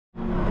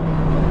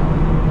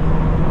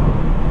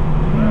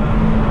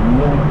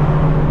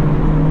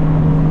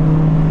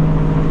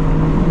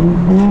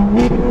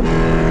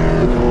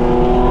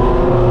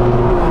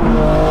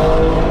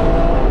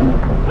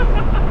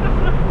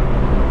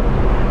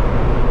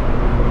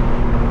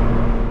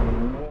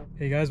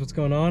guys, what's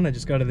going on? I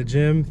just got to the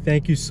gym.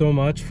 Thank you so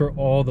much for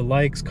all the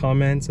likes,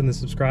 comments, and the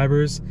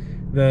subscribers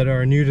that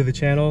are new to the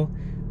channel.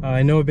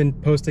 I know I've been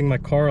posting my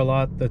car a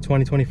lot, the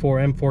 2024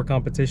 M4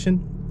 Competition,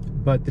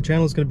 but the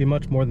channel is going to be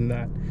much more than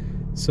that.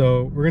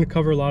 So we're going to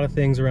cover a lot of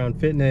things around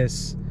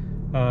fitness,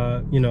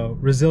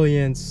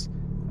 resilience,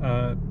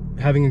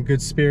 having a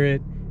good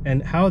spirit,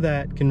 and how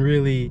that can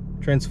really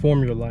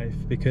transform your life,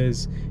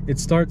 because it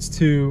starts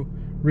to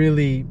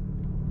really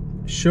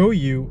show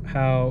you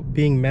how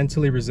being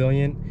mentally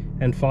resilient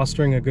and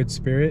fostering a good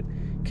spirit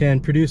can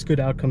produce good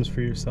outcomes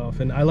for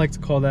yourself. And I like to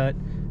call that,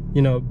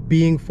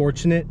 being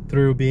fortunate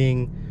through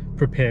being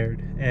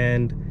prepared.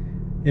 And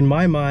in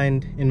my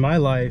mind, in my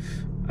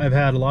life, I've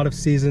had a lot of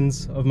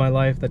seasons of my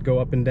life that go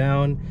up and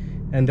down,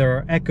 and there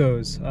are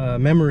echoes,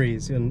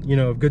 memories, and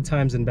of good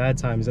times and bad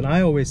times. And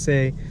I always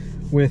say,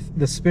 with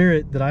the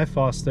spirit that I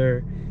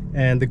foster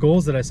and the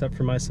goals that I set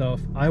for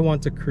myself, I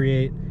want to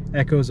create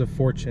echoes of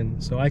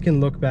fortune, so I can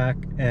look back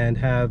and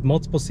have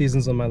multiple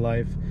seasons of my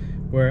life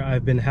where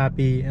I've been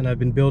happy and I've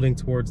been building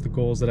towards the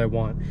goals that I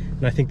want.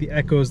 And I think the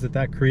echoes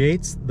that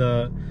creates,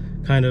 the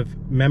kind of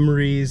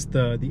memories,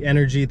 the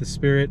energy, the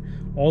spirit,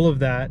 all of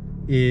that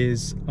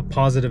is a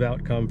positive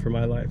outcome for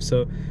my life.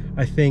 So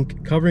I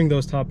think covering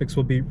those topics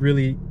will be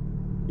really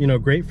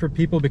great for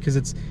people, because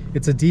it's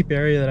a deep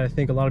area that I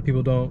think a lot of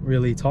people don't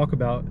really talk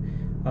about.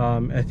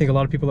 I think a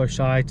lot of people are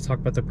shy to talk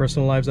about their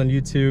personal lives on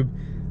YouTube.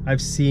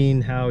 I've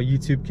seen how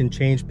YouTube can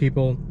change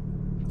people.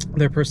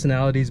 Their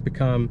personalities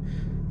become,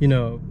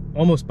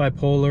 almost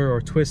bipolar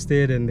or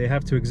twisted, and they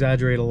have to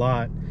exaggerate a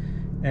lot.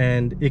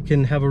 And it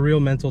can have a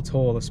real mental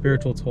toll, a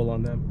spiritual toll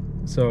on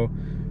them. So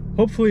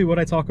hopefully what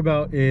I talk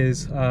about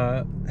is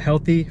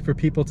healthy for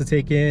people to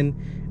take in,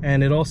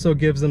 and it also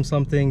gives them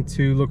something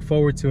to look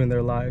forward to in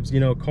their lives.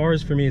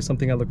 Cars for me is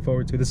something I look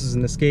forward to. This is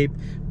an escape,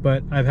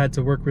 but I've had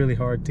to work really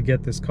hard to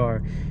get this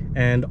car.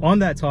 And on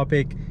that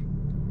topic,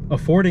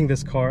 affording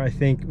this car, I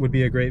think, would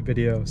be a great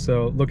video,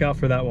 so look out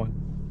for that one.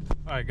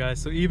 All right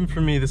guys, so even for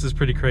me this is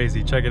pretty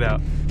crazy. Check it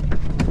out.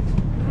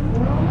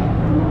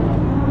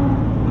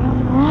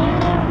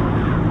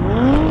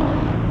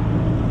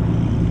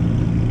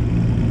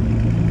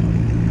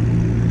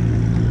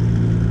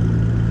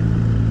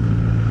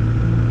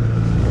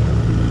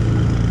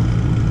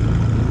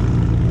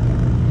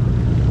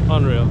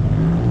 Unreal.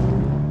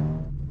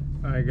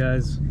 All right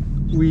guys,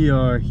 we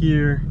are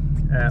here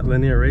at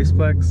Linear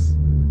Raceplex,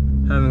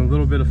 having a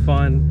little bit of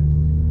fun.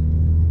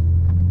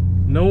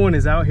 No one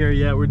is out here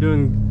yet. We're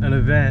doing an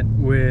event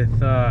with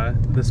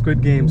the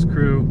Squid Games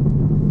crew.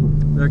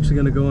 They're actually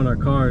gonna go in our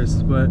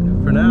cars, but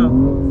for now,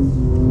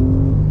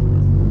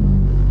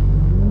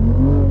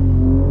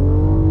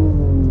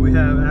 we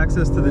have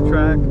access to the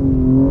track.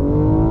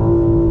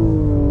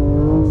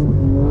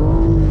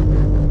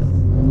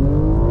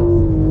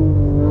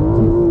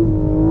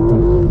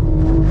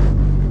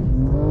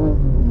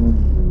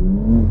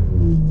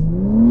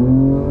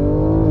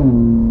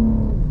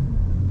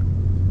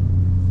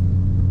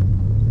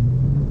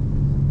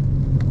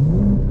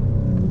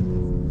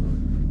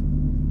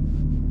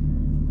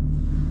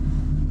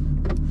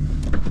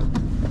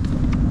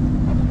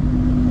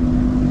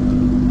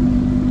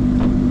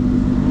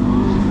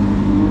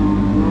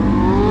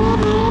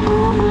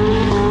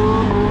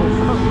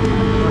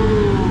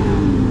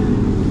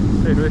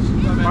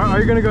 Are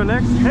you gonna go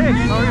next? Hey,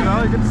 how are you,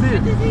 Valerie? Good to see you.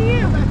 Good to see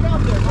you. Back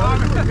out there, bro. I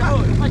don't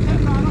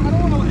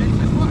want to.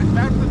 It's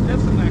bad for the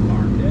dips in that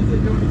car. Is it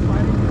doing any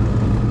fighting?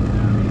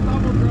 Yeah, he's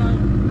double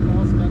drive.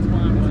 Also, that's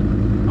why I went.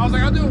 I was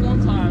like, I'll do it one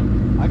time.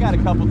 I got a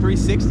couple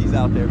 360s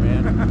out there,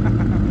 man.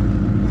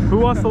 Who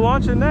wants to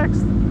launch it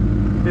next?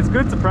 It's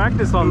good to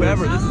practice on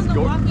whoever. this. This is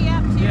good.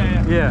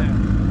 Yeah.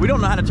 We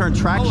don't know how to turn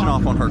traction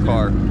off on her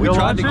car. We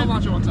tried to. I'll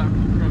launch it one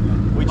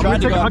time. We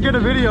tried to go. I'll get a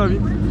video of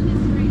you.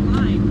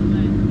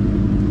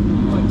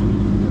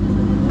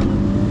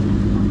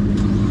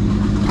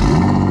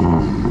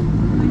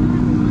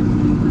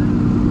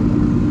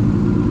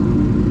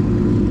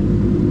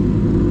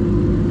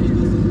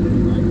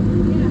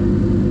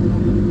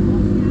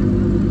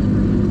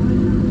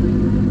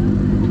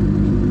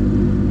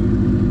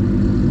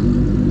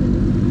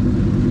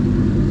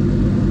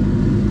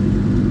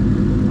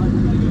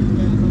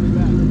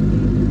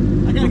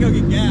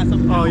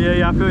 Oh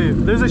yeah, I feel you.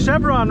 There's a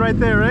chevron right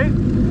there, right?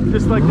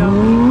 Just like that.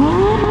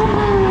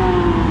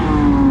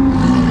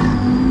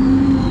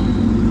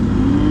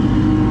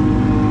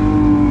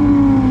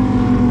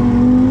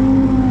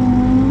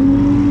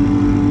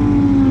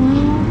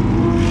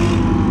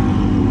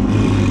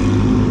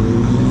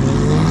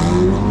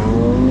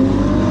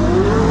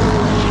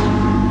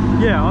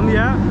 Yeah, on the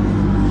app.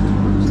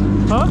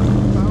 Huh?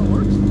 How it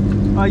works?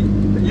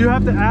 You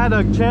have to add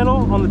a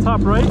channel on the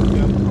top right.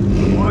 Yeah.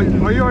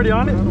 Are you already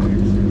on it?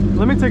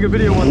 Let me take a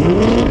video one time.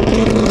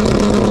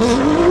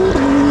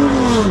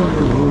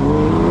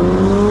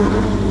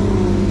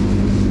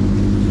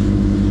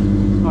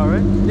 All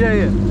right.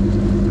 Yeah.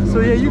 So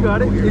yeah, you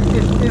got it.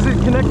 Is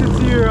it connected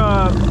to your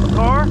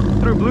car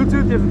through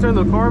Bluetooth? You have to turn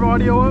the car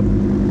audio up?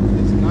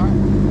 It's not.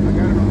 I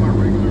got it on my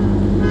regular.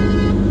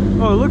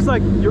 Oh, Bro, it looks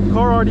like your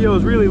car audio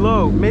is really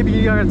low. Maybe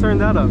you gotta turn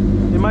that up.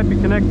 It might be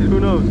connected, who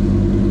knows?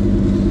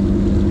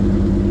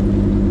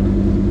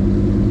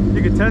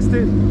 You can test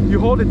it. You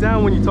hold it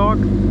down when you talk.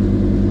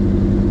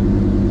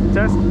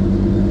 Test.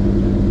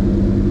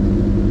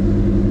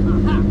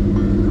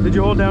 Did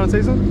you hold down and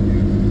say something?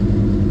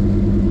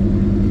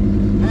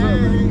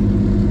 Hey.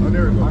 Oh,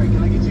 there we go. All right,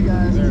 can I get you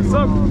guys? What's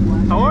up?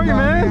 How are you,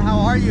 man? How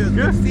are you? It's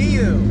good to see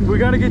you. We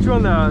gotta get you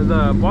on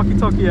the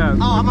walkie-talkie app.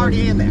 Oh, I'm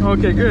already in there.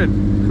 Okay, good.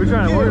 We're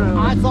trying to work on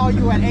I saw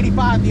you at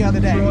 85 the other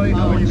day. Troy,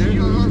 Oh, you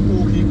do?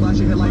 Cool. Can you flash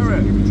your headlights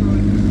for me, Troy?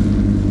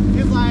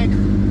 it's like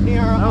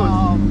near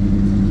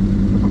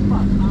what the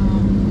fuck?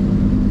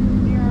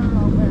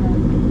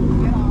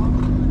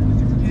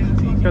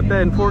 Got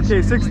that in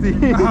 4K 60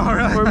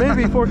 Right. or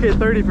maybe 4K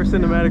 30 for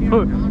cinematic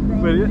mode.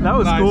 But yeah, that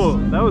was Nice. cool.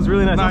 That was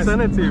really nice. I'll Nice.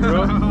 send it to you,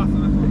 bro. I think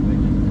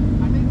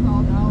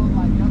so. That was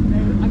like yesterday.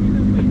 I mean,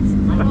 this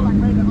week. I feel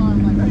like right now,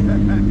 like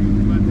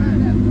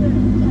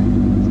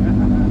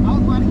I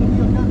was riding a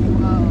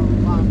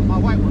BMW, my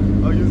white one.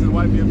 Oh, using the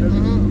white BMW?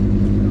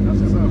 That's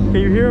what's up.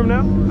 Can you hear him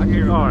now? I can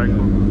hear him. All right,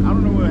 cool. I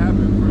don't know what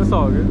happened. That's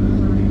all good.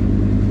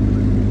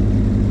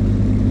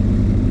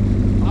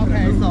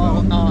 Okay,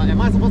 so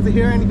am I supposed to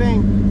hear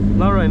anything?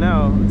 Not right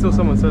now, until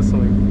someone says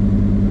something.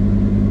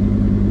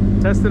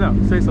 Test it out.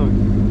 Say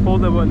something.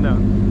 Hold that button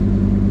down.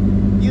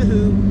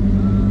 Yoo-hoo.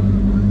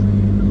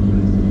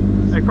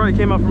 It probably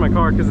came out from my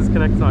car because it's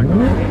connected to my car.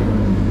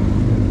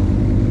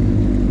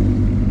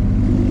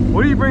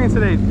 What are you bringing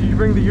today? Did you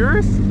bring the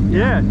Urus?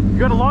 Yeah. You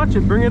gotta launch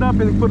it. Bring it up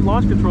and put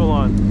launch control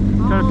on.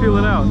 Try to feel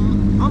it out.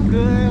 I'm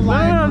good.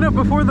 Like, No,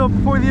 before the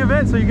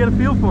event, so you get a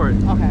feel for it.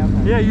 Okay.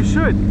 Yeah, you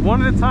should.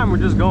 One at a time. We're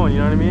just going. You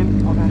know what I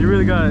mean? Okay. You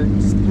really gotta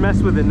mess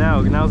with it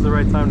now. Now's the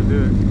right time to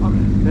do it.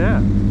 Okay.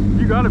 Yeah.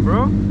 You got it,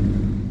 bro.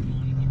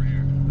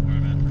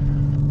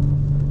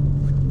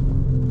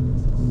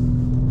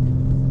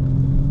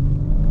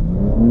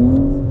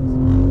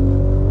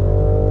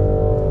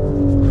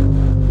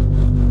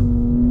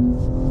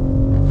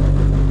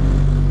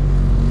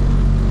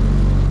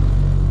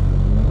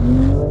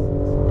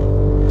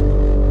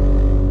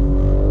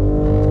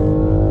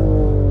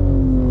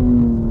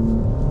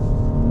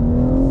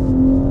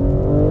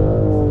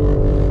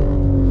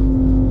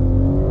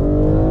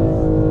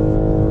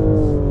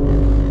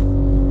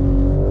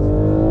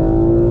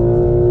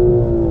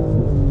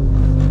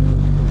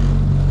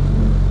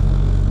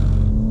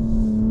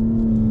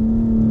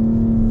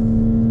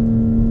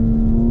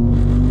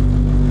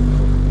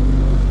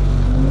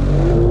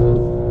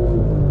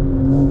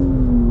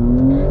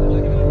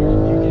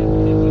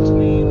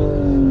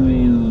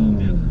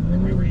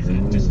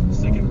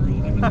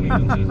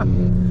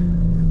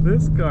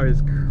 This car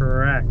is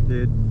cracked,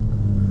 dude.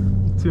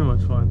 Too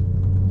much fun.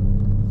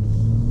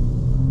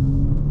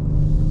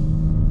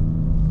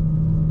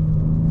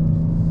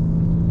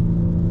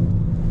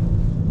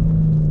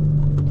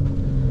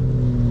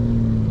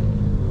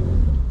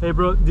 Hey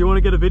bro, do you want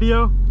to get a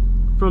video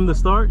from the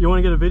start? You want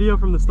to get a video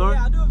from the start?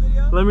 Yeah, I'll do a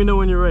video. Let me know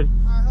when you're ready.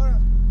 Alright, hold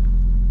on.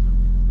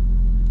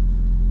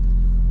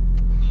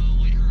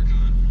 Light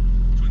Huracan,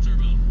 twin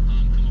turbo.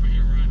 Come over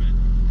here where I'm at.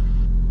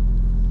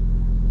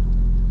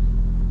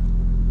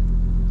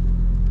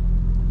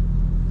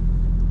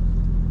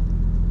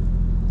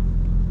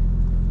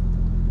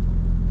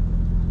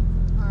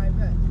 Alright,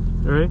 bet.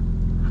 You ready?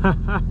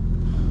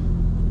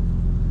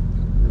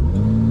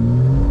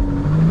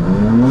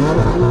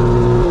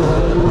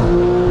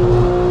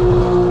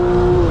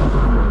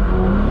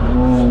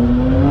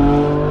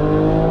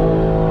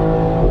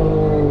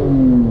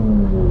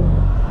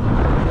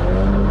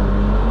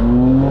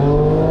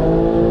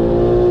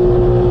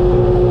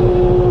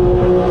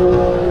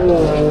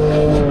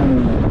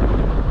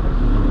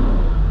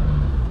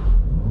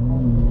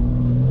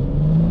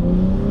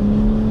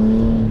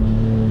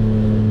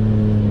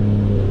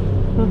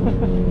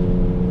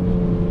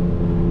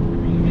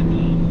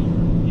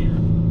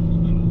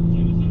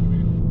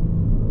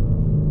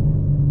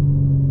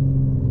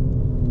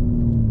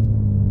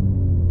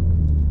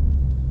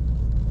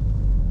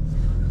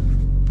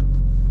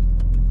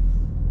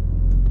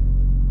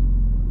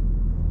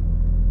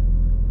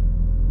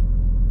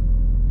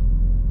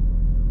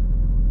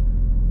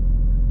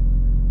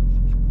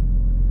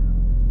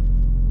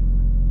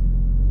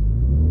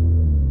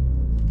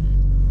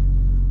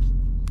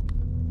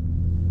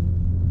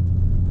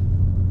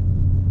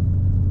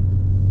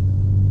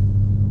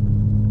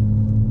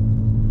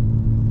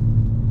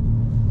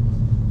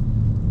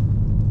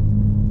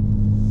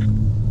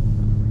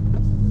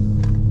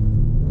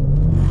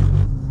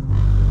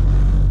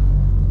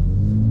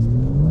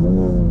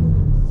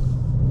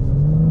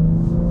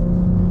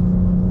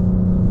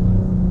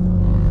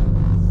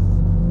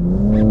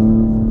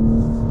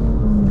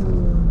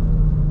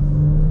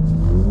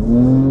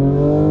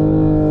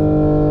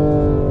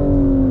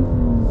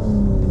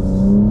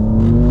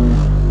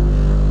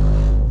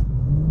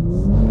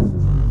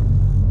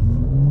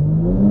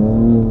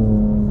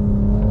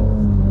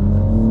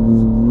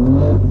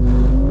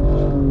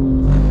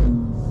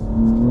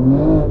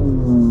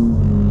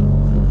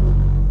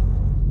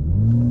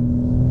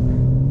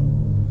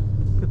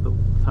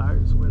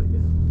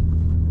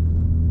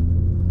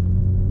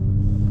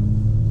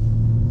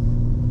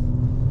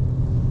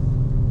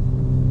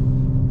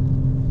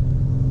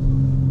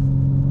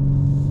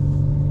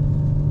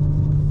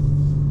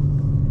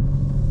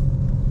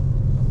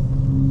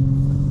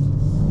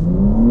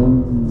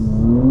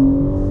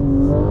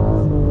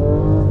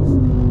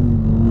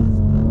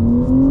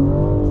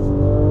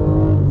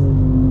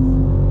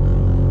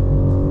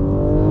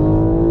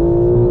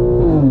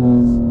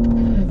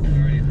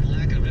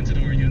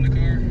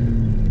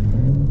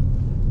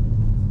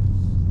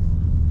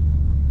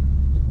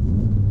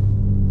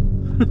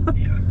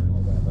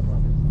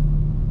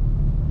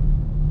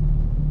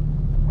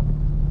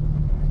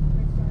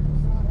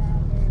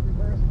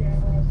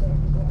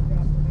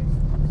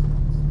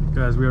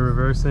 Guys, we are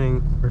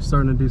reversing. We're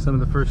starting to do some of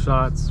the first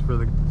shots for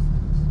the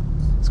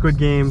Squid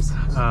Games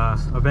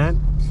event.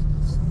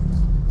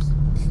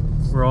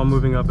 We're all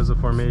moving up as a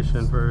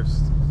formation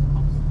first.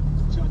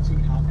 Judging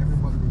how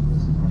everybody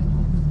is right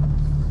now.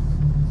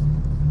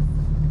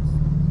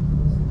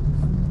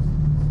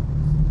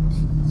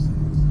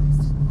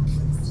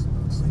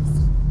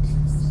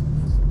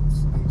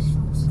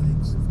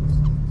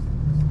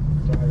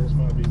 Sorry, this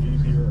might be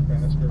easier or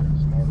faster and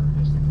smarter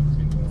just to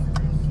continue on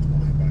around and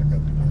line back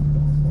up again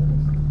going forward.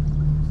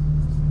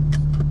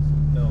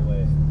 No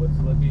way.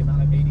 With the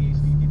amount of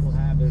ADHD people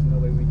have, there's no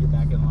way we get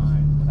back in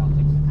line without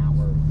taking an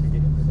hour to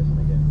get in position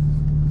again.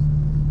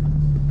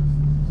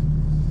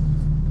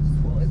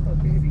 Well, it's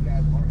okay if you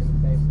guys aren't in the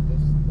same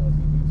position, so if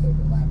you do take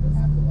a lap and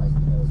have to, like,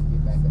 you know,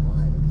 get back in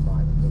line, it's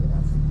fine. It's really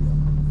not big deal.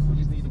 We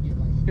just need to get,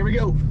 like... Here we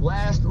go.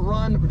 Last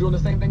run. We're doing the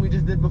same thing we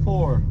just did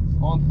before.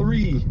 On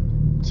 3,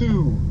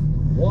 2,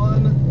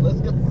 1,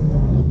 let's go.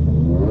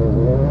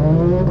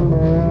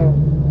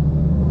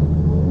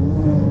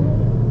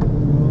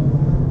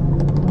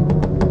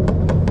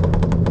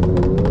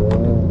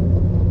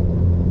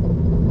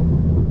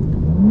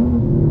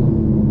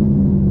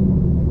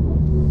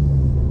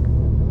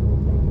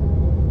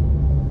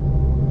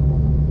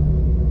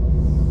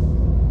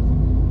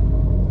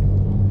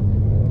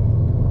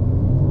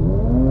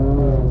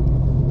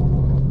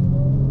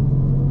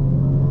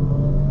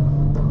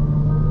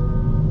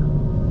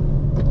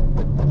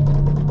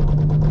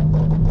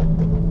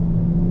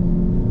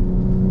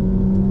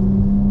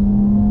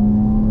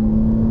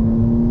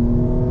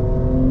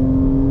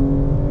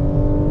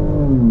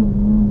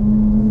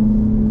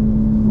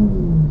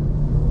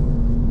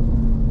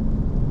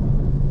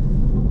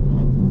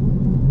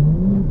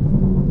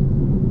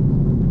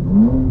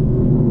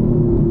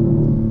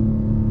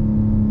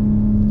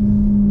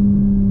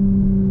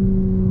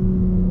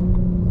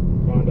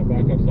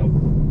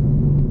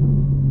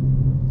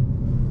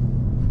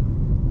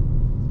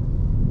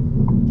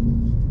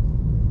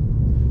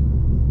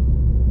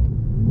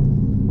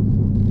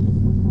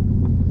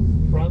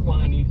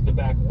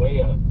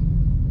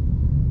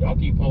 Y'all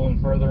keep pulling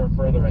further and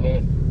further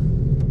ahead.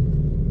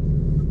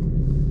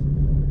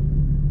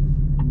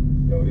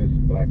 Yo, this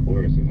black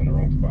horse is in the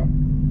wrong spot,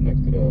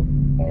 next to the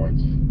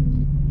orange.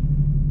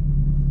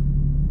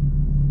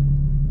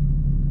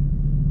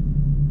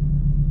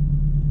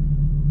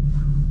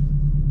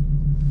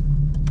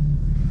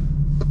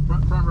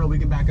 Front row, we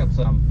can back up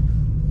some.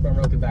 Front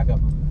row can back up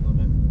a little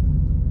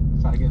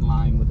bit. Try to get in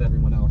line with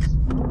everyone else.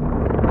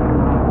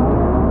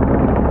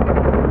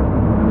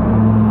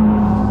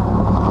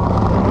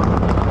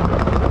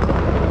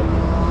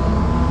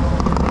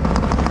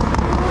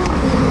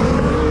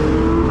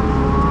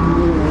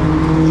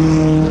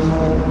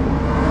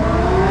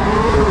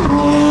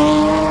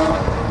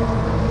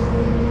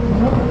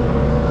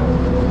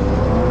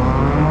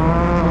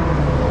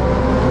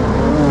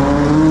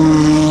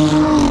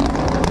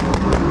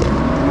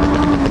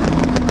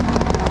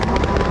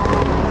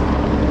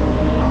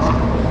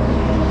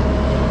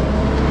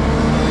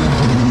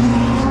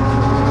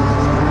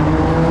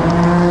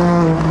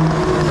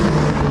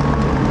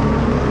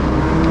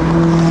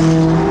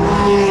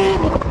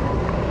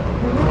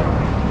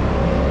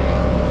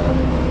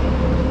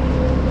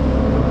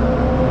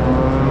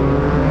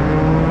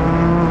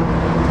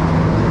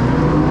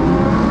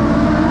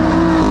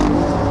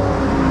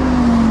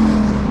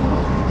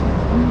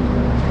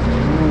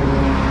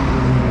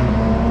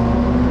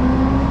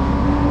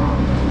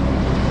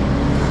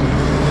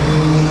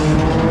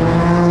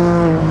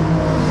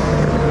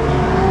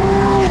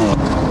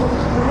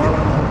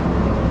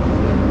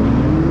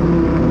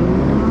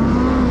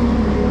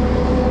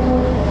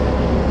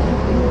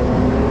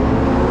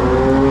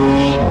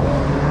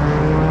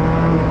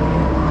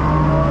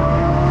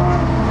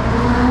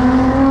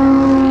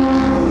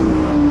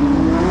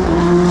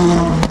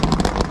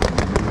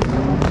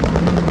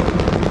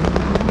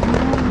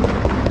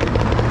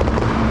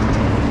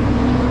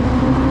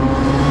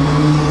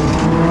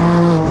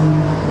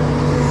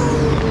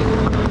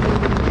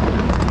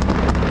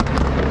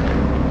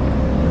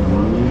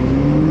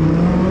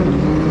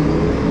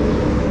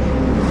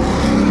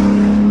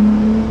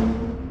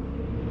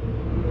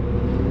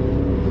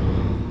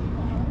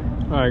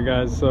 Alright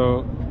guys,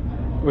 so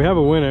we have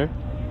a winner,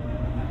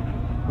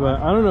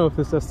 but I don't know if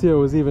this STO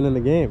was even in the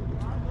game.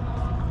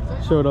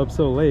 It showed up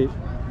so late.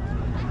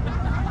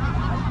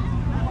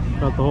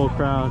 Got the whole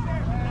crowd.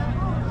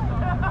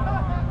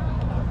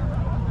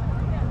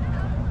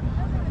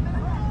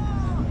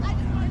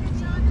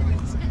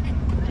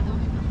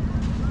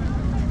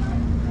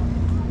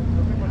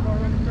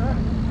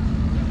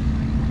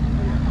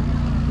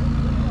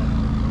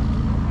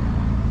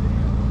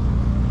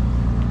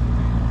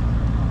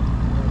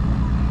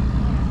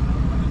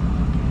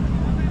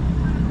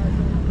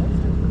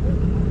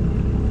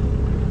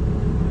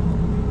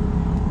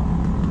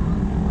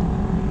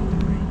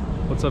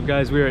 What's up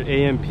guys, we're at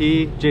AMP.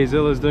 Jay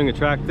Zilla is doing a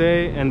track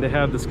day and they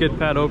have the skid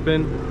pad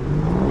open.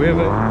 We have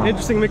an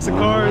interesting mix of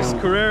cars,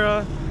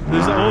 Carrera,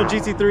 there's an old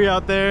GT3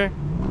 out there.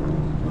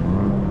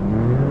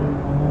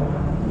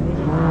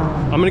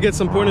 I'm gonna get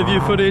some point of view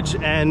footage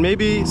and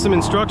maybe some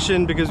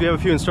instruction because we have a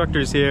few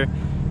instructors here.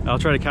 I'll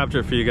try to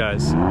capture it for you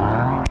guys.